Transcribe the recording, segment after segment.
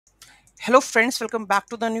Hello friends, welcome back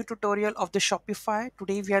to the new tutorial of the Shopify.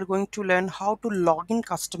 Today we are going to learn how to log in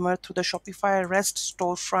customer through the Shopify REST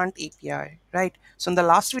Storefront API, right? So in the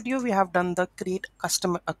last video we have done the create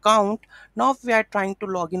customer account. Now we are trying to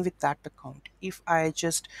log in with that account. If I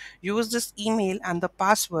just use this email and the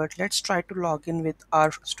password, let's try to log in with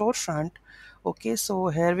our storefront. Okay, so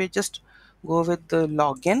here we just go with the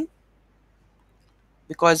login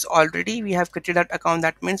because already we have created that account.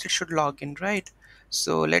 That means it should log in, right?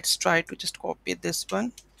 So let's try to just copy this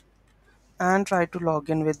one and try to log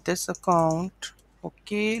in with this account.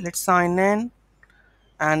 Okay, let's sign in,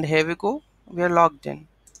 and here we go, we are logged in,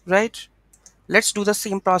 right? Let's do the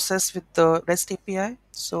same process with the REST API.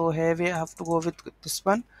 So here we have to go with this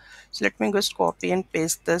one. So let me just copy and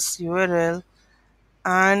paste this URL,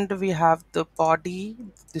 and we have the body.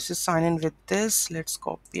 This is sign in with this. Let's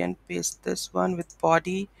copy and paste this one with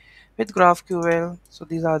body with GraphQL. So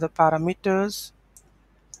these are the parameters.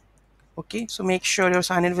 Okay, so make sure you're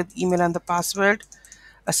signed in with email and the password.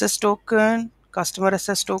 Access token, customer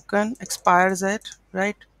access token expires it,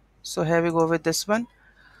 right? So here we go with this one.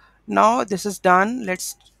 Now this is done.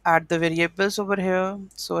 Let's add the variables over here.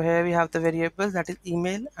 So here we have the variables, that is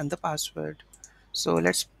email and the password. So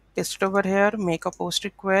let's paste it over here, make a post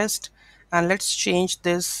request, and let's change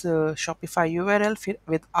this Shopify URL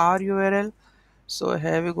with our URL. So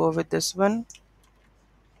here we go with this one.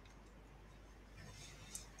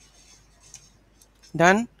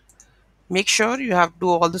 Done. Make sure you have do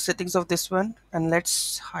all the settings of this one, and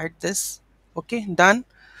let's hide this. Okay, done.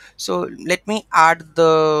 So let me add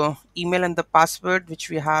the email and the password which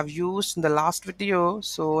we have used in the last video.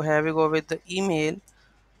 So here we go with the email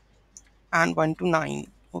and 1 to 9.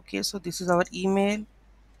 Okay, so this is our email.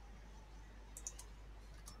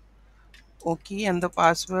 Okay, and the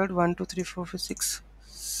password 1 2 3 4 5 6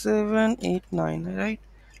 7 8 9, right?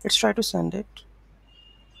 Let's try to send it.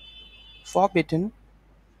 Forbidden.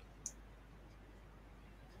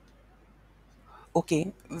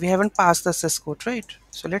 Okay, we haven't passed the access code, right?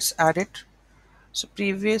 So let's add it. So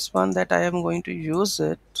previous one that I am going to use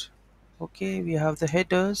it. Okay, we have the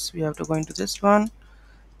headers. We have to go into this one.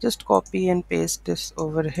 Just copy and paste this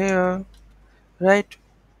over here, right?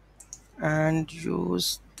 And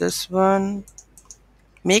use this one.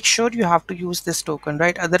 Make sure you have to use this token,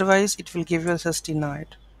 right? Otherwise it will give you a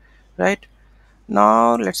denied, right?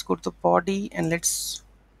 Now let's go to the body and let's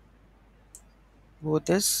go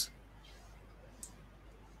this.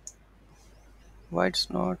 Why it's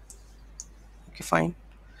not? Okay, fine.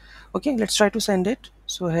 Okay, let's try to send it.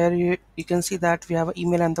 So here you can see that we have an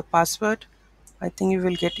email and the password. I think you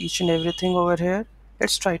will get each and everything over here.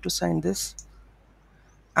 Let's try to sign this,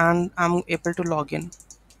 and I'm able to log in.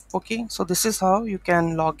 Okay, so this is how you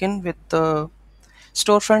can log in with the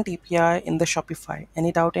Storefront API in the Shopify.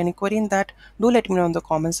 Any doubt, any query in that, do let me know in the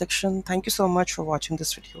comment section. Thank you so much for watching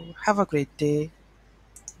this video. Have a great day.